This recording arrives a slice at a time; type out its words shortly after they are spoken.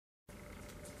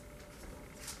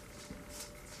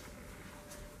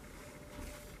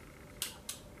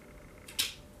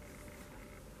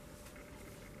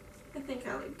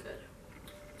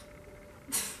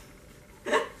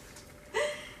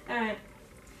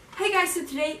guys, so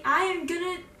today I am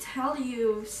gonna tell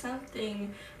you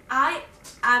something. I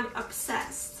am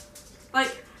obsessed.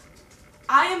 Like,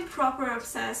 I am proper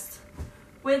obsessed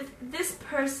with this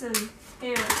person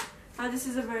here. Now this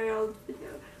is a very old video.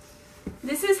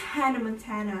 This is Hannah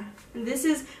Montana. And this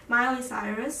is Miley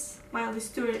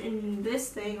Stewart in this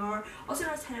thing, or also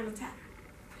known as Hannah Montana.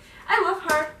 I love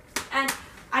her, and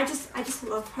I just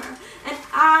love her. And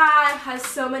I have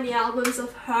so many albums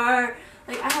of her.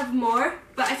 Like, I have more,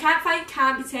 but I can't find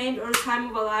Can't Be Tamed or Time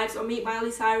of Our Lives or Meet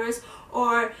Miley Cyrus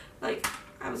or, like,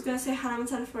 I was gonna say Hannah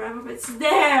Montana Forever, but it's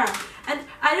there. And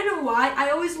I don't know why, I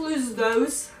always lose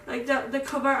those, like the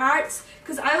cover arts,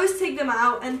 because I always take them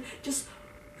out and just,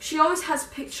 she always has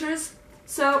pictures,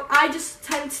 so I just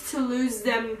tend to lose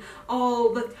them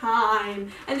all the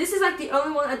time. And this is like the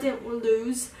only one I didn't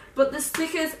lose, but the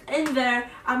stickers in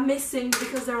there are missing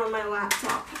because they're on my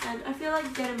laptop, and I feel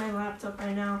like getting my laptop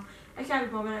right now. I can't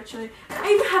be bothered actually. And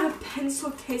I even have a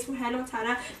pencil case from Hannah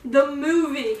Montana, the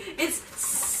movie. It's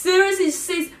seriously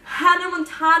says Hannah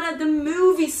Montana, the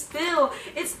movie still.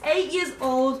 It's 8 years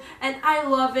old and I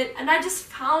love it. And I just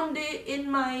found it in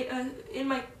my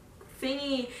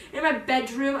thingy, in my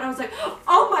bedroom, and I was like,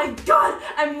 oh my god,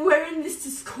 I'm wearing this to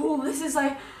school. This is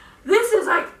like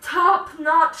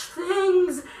top-notch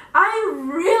things. I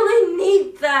really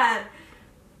need that.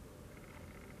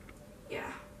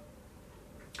 Yeah.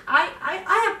 I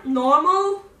have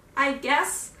normal, I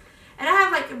guess, and I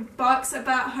have like books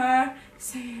about her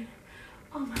saying,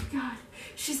 oh my god,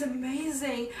 she's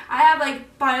amazing. I have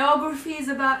like biographies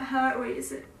about her. Wait,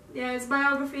 is it? Yeah, it's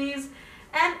biographies.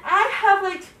 And I have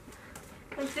like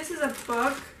this is a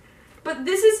book, but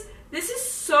this is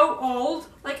so old.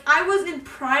 Like, I was in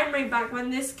primary back when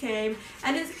this came,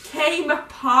 and it came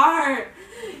apart.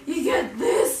 You get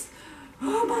this?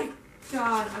 Oh my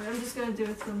god, I'm just gonna do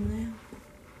a thumbnail.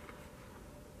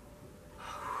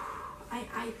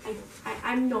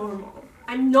 I'm normal.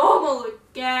 I'm normal,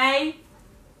 okay?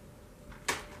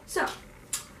 So,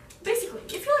 basically,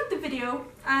 if you like the video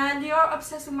and you're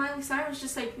obsessed with Miley Cyrus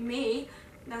just like me,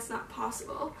 that's not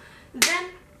possible,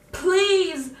 then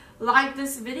please like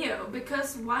this video,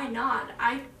 because why not?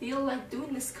 I feel like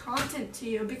doing this content to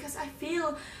you because I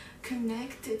feel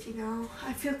connected, you know?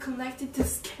 I feel connected to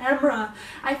this camera.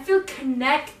 I feel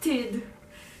connected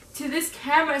to this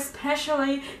camera,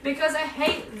 especially because I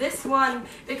hate this one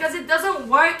because it doesn't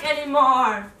work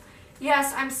anymore.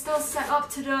 Yes, I'm still set up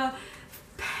to the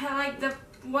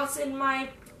what's in my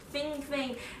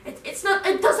thing.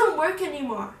 It doesn't work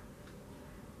anymore.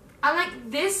 I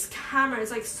like this camera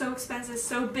is like so expensive,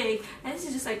 so big, and this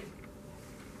is just like,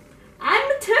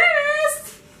 I'm a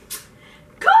tourist.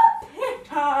 Good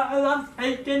pictures I'm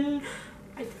taking.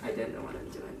 I don't know what I'm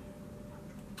doing.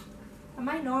 Am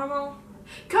I normal?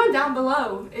 Comment down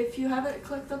below if you haven't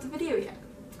clicked on the video yet.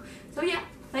 So yeah,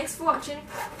 thanks for watching.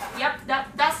 Yep,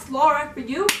 that's Laura for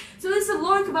you. So this is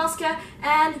Laura Kowalska,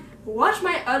 and watch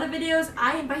my other videos.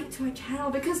 I invite you to my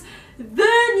channel because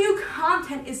the new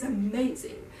content is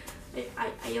amazing.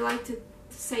 I like to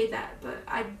say that, but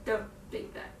I don't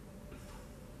think that.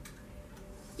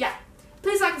 Yeah,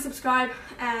 please like and subscribe,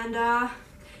 and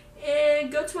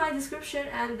go to my description,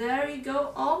 and there you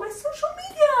go, all my social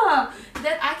media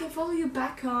that I can follow you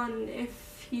back on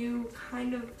if you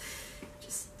kind of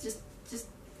if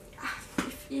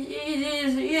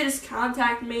you just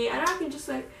contact me, and I can just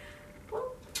like,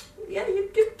 well, yeah, you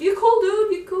cool,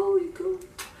 dude, you cool.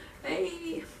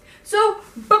 Hey, so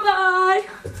bye bye.